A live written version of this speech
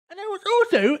was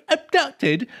also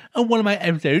abducted on one of my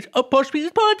episodes of Plush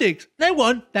Politics. And I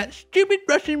want that stupid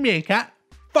Russian meerkat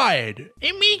fired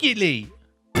immediately.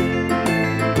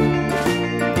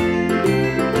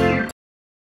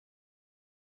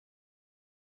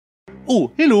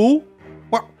 Oh, hello.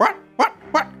 What?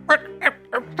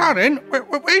 Stalin,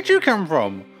 where'd you come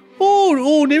from?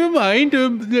 Oh, never mind.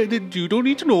 You don't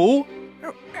need to know.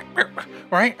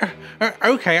 Right,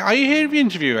 okay, are you here for the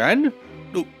interview, then?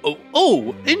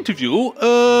 Interview?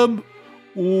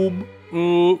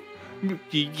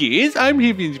 Yes, I'm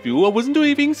here for the interview. I wasn't doing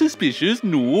anything suspicious,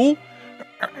 no.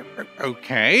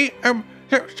 Okay,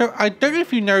 so I don't know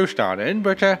if you know, Stalin,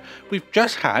 but we've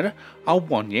just had our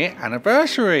 1 year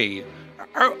anniversary.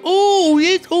 Oh,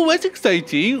 yes, that's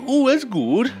exciting. Oh, that's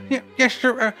good. Yes,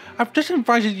 so I've just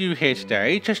invited you here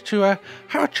today just to have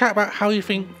a chat about how you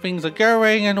think things are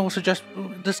going and also just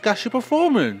discuss your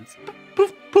performance.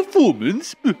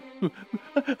 Performance?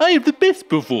 I have the best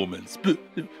performance.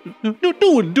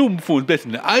 No one performs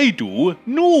better than I do.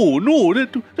 No. You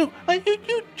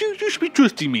should be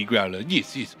trusting me, Growler.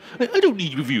 Yes. I don't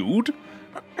need reviewed.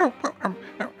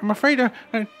 I'm afraid I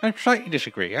slightly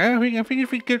disagree. I think it'd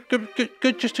be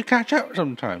good just to catch up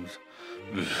sometimes.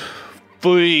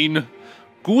 Fine.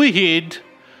 Go ahead.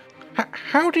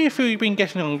 How do you feel you've been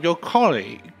getting on with your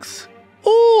colleagues?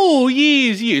 Oh,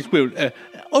 yes. Well,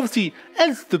 obviously,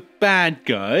 as the bad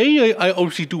guy, I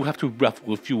obviously do have to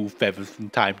ruffle a few feathers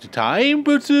from time to time,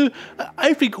 but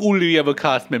I think all the other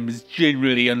cast members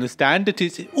generally understand that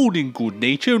it's all in good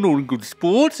nature and all in good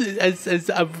sport,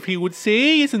 as other people would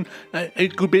say. It's a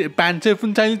good bit of banter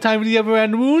from time to time with the other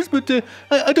animals, but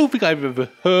I don't think I've ever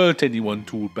hurt anyone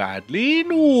too badly.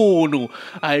 No.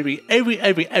 I mean,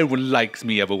 everyone likes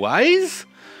me otherwise.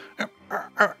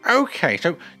 Okay,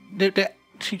 so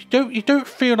you don't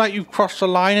feel like you've crossed the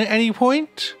line at any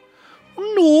point?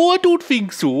 No, I don't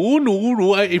think so.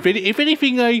 No. If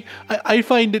anything, I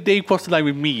find that they crossed the line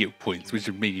with me at points, which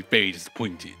have made me very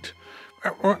disappointed.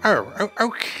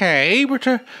 Okay, but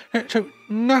so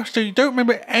you don't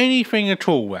remember anything at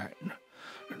all, then?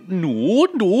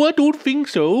 No, I don't think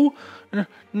so.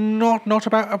 Not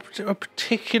about a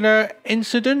particular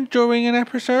incident during an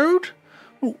episode?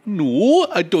 No,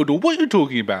 I don't know what you're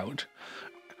talking about.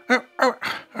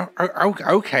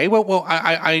 Okay, well,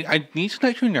 I need to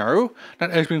let you know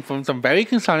that there's been some very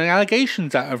concerning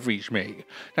allegations that have reached me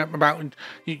about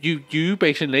you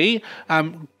basically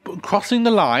crossing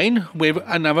the line with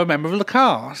another member of the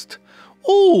cast.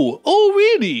 Oh,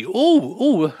 really?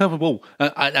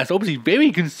 That's obviously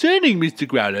very concerning, Mr.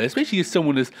 Growler, especially as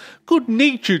someone as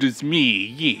good-natured as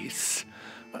me, yes.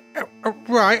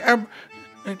 Right,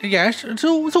 yes,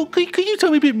 So can you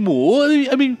tell me a bit more?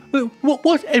 I mean,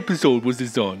 what episode was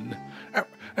this on?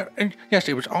 Yes,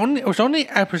 it was on the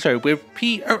episode with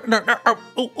Peter.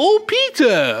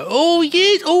 Peter! Oh,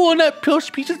 yes! Oh, on that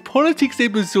Plush Peter's Politics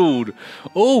episode!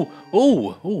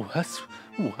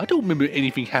 I don't remember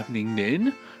anything happening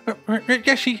then.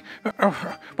 Yes,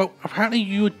 well, apparently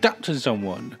you abducted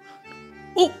someone.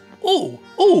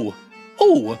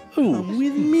 Come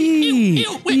with me.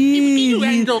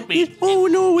 Oh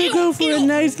no, we're going for a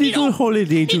nice little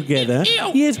holiday together.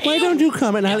 Yes, why don't you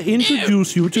come and I'll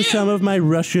introduce you to some of my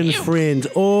Russian friends.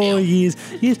 Oh yes,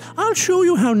 I'll show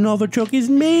you how Novichok is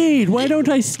made. Why don't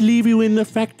I leave you in the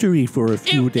factory for a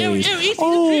few days?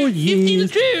 Oh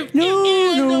yes.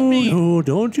 No,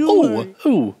 don't you?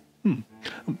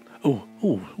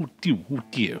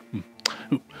 Dear.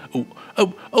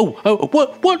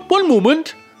 One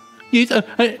moment. Yes,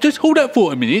 just hold that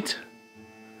for a minute.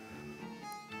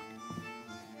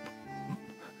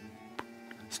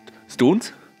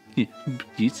 Stones?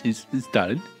 Yes, it's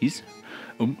Stalin. Yes.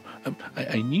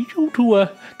 I need you to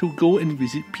go and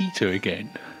visit Peter again.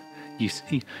 Yes,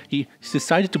 he's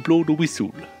decided to blow the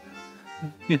whistle.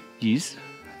 Yes.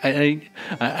 I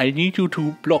need you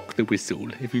to block the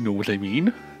whistle, if you know what I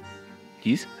mean.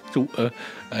 Yes. So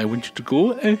I want you to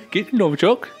go and get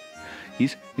Novichok.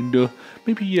 Yes, and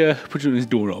maybe put it on his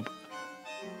doorknob.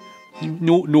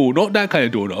 No, not that kind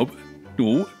of doorknob.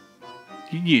 No.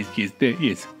 Yes,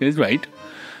 that's right.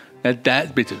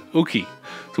 That's better. Okay.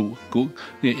 So go.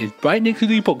 It's right next to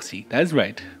the epoxy. That's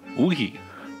right. Okay.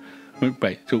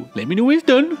 Right. So let me know when it's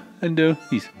done, and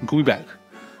yes, I'm coming back.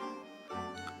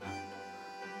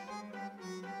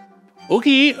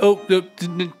 Okay.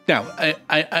 Now,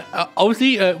 I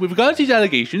obviously, with regards to these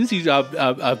allegations, these are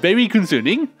very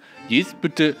concerning. Yes,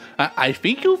 but I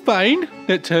think you'll find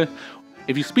that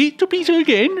if you speak to Peter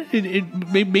again,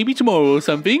 maybe tomorrow or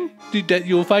something, that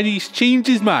you'll find he's changed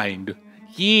his mind.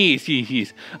 Yes.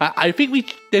 I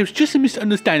think there's just a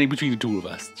misunderstanding between the two of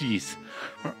us. Yes.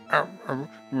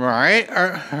 Right.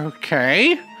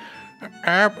 Okay.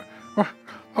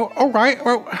 All right.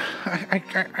 Well,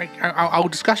 I'll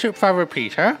discuss it further,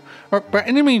 Peter. But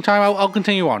in the meantime, I'll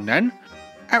continue on then.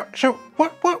 So,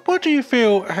 what do you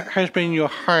feel has been your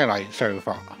highlight so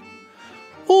far?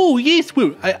 Oh yes,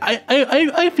 well,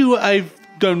 I feel I've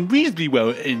done reasonably well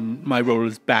in my role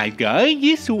as bad guy.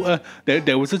 Yes, so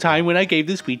there was a time when I gave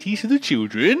the sweeties to the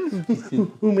children.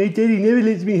 Oh, my daddy never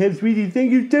lets me have sweeties.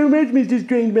 Thank you so much, Mr.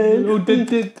 Strangman. Oh,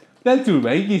 that's all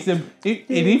right. Yes, and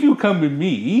if you come with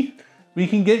me, we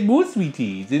can get more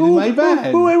sweeties in my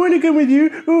van. Oh, I want to come with you.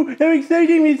 Oh, how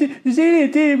exciting, Mr.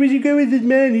 Stalin. We should go with this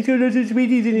man. He's got lots of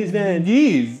sweeties in his van.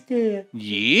 Yes. Yeah.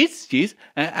 Yes.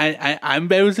 And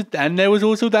there was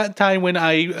also that time when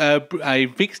I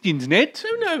fixed the internet.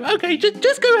 Oh no, okay,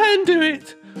 just go ahead and do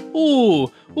it.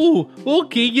 Oh,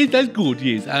 okay, yes, that's good.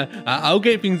 Yes, I'll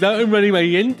get things out and running by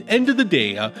the end of the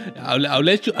day. I'll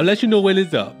let you know when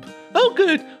it's up. Oh,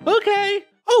 good. Okay.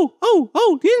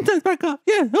 Oh, the internet's back up.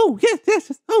 Yeah. Oh,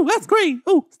 yes. Oh, that's great.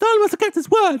 Oh, Stalin must have kept his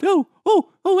word. Oh,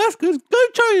 that's good. Go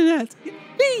China net.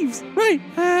 Leaves. Right.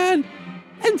 And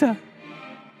enter.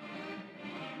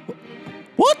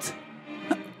 What?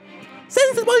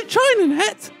 Censored by China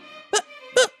net? But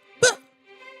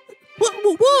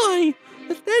why?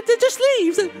 They're just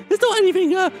leaves. There's not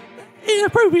anything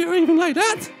inappropriate or anything like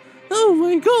that. Oh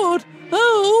my God.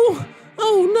 Oh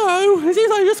no. It seems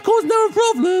like I just caused another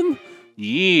problem.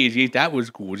 Yes, that was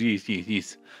good.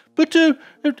 Yes. But I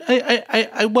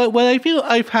feel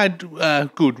I've had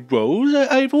good roles.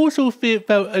 I've also felt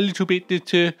a little bit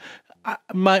that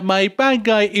my bad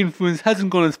guy influence hasn't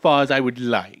gone as far as I would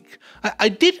like. I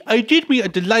did meet a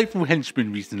delightful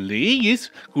henchman recently. Yes,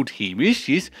 called Hamish.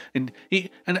 Yes, and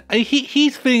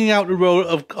he's filling out the role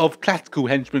of classical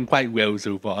henchman quite well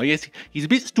so far. Yes, he's a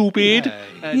bit stupid.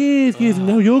 Yes.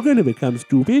 Now you're going to become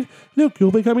stupid. Look,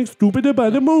 you're becoming stupider by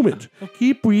the moment.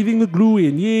 Keep breathing the glue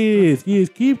in. Yes.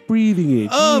 Keep breathing it.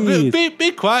 Oh, yes.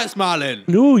 be quiet, Smarlin.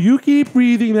 No, you keep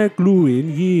breathing that glue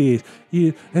in. Yes.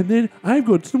 And then I've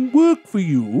got some work for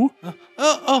you. Okay.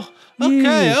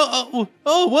 Yes.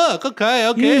 Work.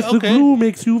 Okay. Yes, the glue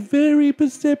makes you very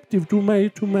perceptive to my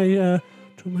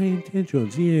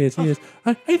intentions. Yes.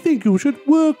 I think you should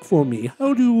work for me.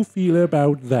 How do you feel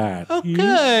about that?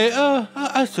 Okay.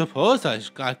 I suppose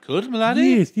I could, Milady.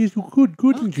 Yes, you could,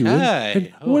 couldn't you?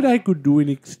 And what I could do in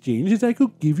exchange is I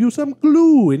could give you some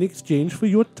glue in exchange for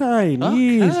your time.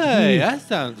 Okay, Yes. that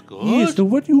sounds good. Yes, so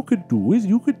what you could do is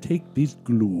you could take this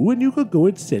glue and you could go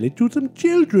and sell it to some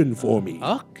children for me.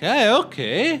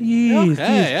 Okay.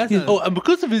 Yes. Oh, and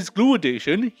because of his glue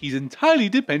addiction, he's entirely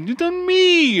dependent on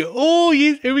me. Oh,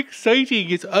 yes, how exciting.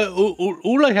 Yes,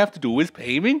 all I have to do is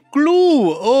pay him in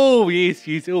glue. Oh, yes.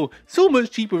 Oh, so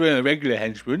much cheaper than a regular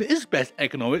henchman. It's the best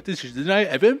economic decision I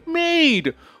ever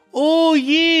made. Oh,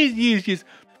 yes.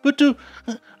 But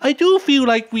I do feel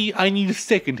like I need a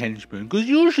second henchman, because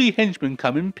usually henchmen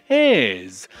come in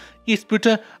pairs. Yes, but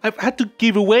I've had to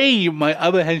give away my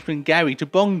other henchman Gary to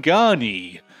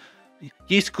Bongani.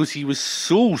 Yes, because he was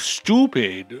so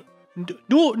stupid.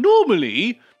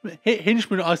 Normally,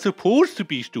 henchmen are supposed to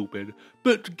be stupid,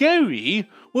 but Gary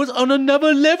was on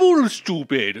another level of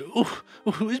stupid.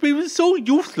 He was so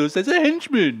useless as a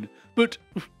henchman. But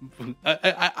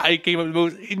I came up with the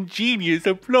most ingenious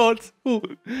of plots.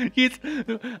 Yes,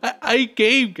 I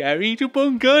gave Gary to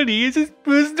Bongani as his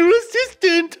personal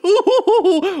assistant.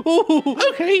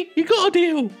 Okay, you got a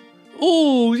deal.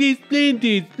 Oh, yes,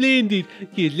 splendid.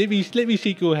 Yes, let me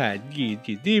shake your hand.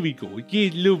 Yes, there we go.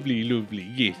 Yes, lovely.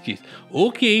 Yes.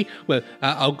 Okay, well,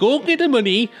 I'll go get the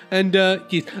money, and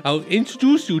yes, I'll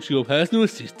introduce you to your personal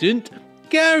assistant,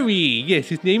 Gary. Yes,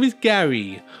 his name is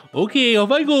Gary. Okay,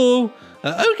 off I go.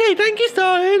 Okay, thank you,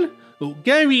 Stalin. Oh,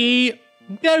 Gary,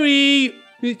 you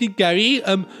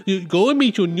go and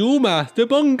meet your new master,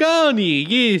 Bongani.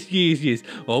 Yes.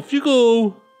 Off you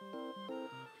go.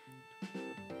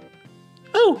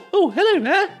 Oh, hello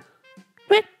there.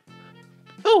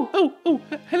 Oh,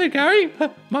 hello, Gary.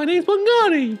 My name's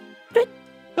Bongani.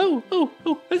 Oh,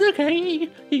 it's okay.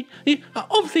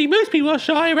 Obviously, most people are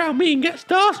shy around me and get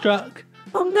starstruck.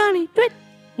 Bongani,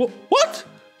 What?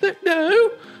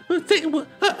 No.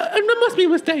 There must be a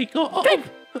mistake. Yes.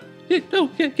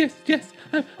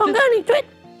 Bongani, twit.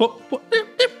 What? No,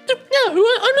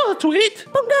 I'm not a twit.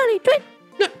 Bongani, twit.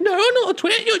 No, I'm not a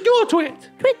twit. You're a twit.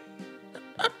 Twit.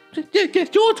 Yes,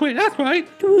 you're a twit. That's right.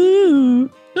 Twoo.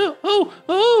 Oh,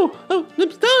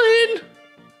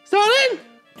 Stalin.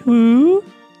 Twoo.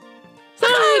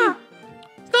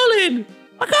 Stalin.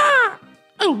 Baka.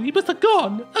 Oh, he must have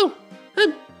gone.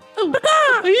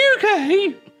 Are you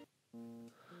okay?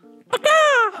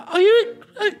 Are you?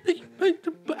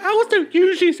 Owls don't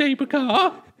usually say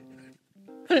Bakar.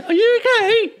 Are you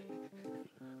okay?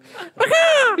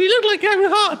 You look like you're having a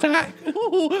heart attack.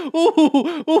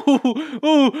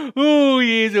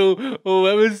 Yes,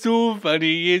 that was so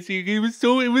funny. Yes, it was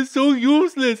so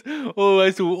useless. Oh,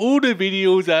 I saw all the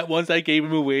videos at once I gave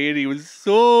him away, and he was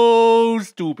so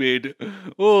stupid.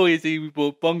 Oh, yes, he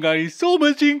brought Bongani so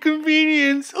much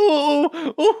inconvenience.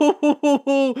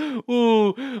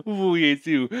 Yes,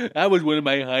 that was one of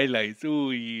my highlights.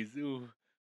 Oh, yes.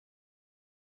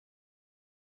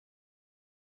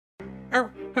 Oh,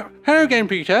 hello again,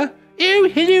 Peter. Oh,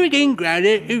 hello again,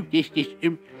 Growler. Oh, yes.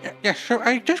 Yes, so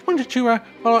I just wanted to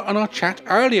follow on our chat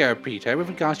earlier, Peter, with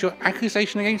regards to your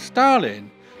accusation against Stalin.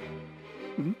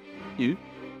 You?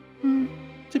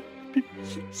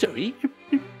 Sorry,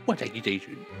 what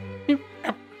accusation? You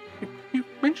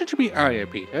mentioned to me earlier,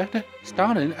 Peter, that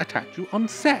Stalin attacked you on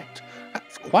set.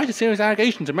 That's quite a serious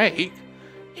allegation to make.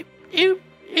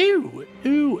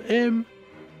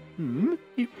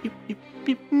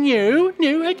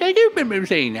 No, I don't remember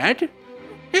saying that.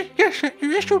 Yes,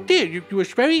 you did. You were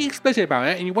very explicit about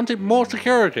it, and you wanted more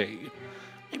security.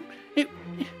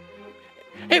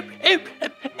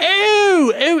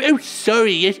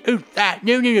 Sorry, yes, that.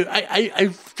 No,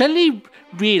 I suddenly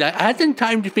realized, I had some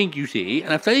time to think, you see,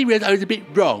 and I suddenly realized I was a bit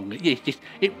wrong. Yes,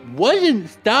 it wasn't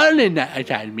Stalin that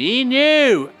attacked me,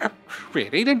 no.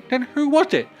 Really? Then who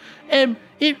was it? It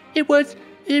was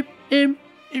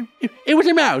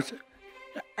a mouse.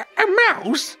 A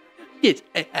mouse? Yes,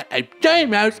 a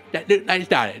giant mouse that looked like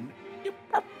Stalin.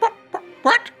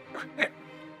 What?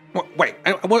 Wait,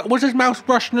 was this mouse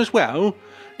Russian as well?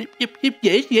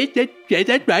 Yes,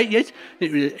 that's right, yes.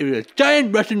 It was a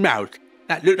giant Russian mouse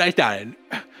that looked like Stalin.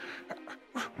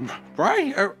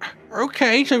 Right,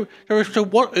 okay, so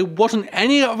what, it wasn't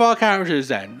any of our characters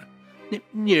then?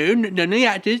 No, none of the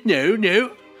actors,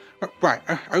 no. Right,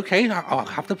 okay, I'll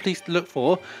have the police look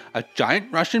for a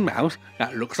giant Russian mouse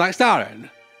that looks like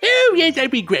Stalin. Oh, yes, that'd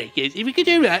be great, yes. If we could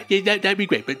do that, yes, that'd be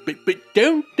great. But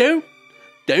don't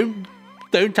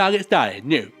target Stalin,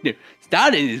 no.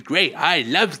 Stalin is great, I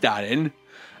love Stalin.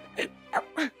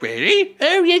 Really?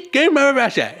 Oh, yes, go more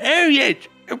Russia, oh, yes.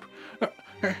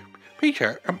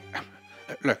 Peter,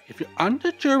 look, if you're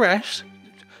under duress,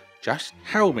 just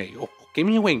tell me, or give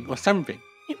me a wink, or something.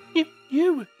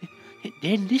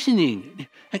 They're listening.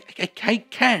 I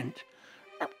can't.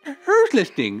 Who's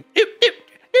listening? No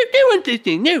one's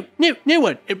listening. No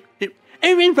one.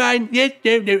 Everything's fine. Yes,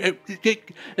 no.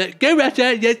 Go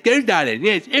Russia. Yes, go Stalin.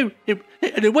 Yes.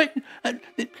 What?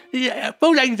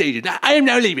 False accusation. I am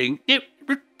now leaving.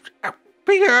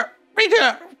 Peter,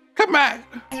 come back.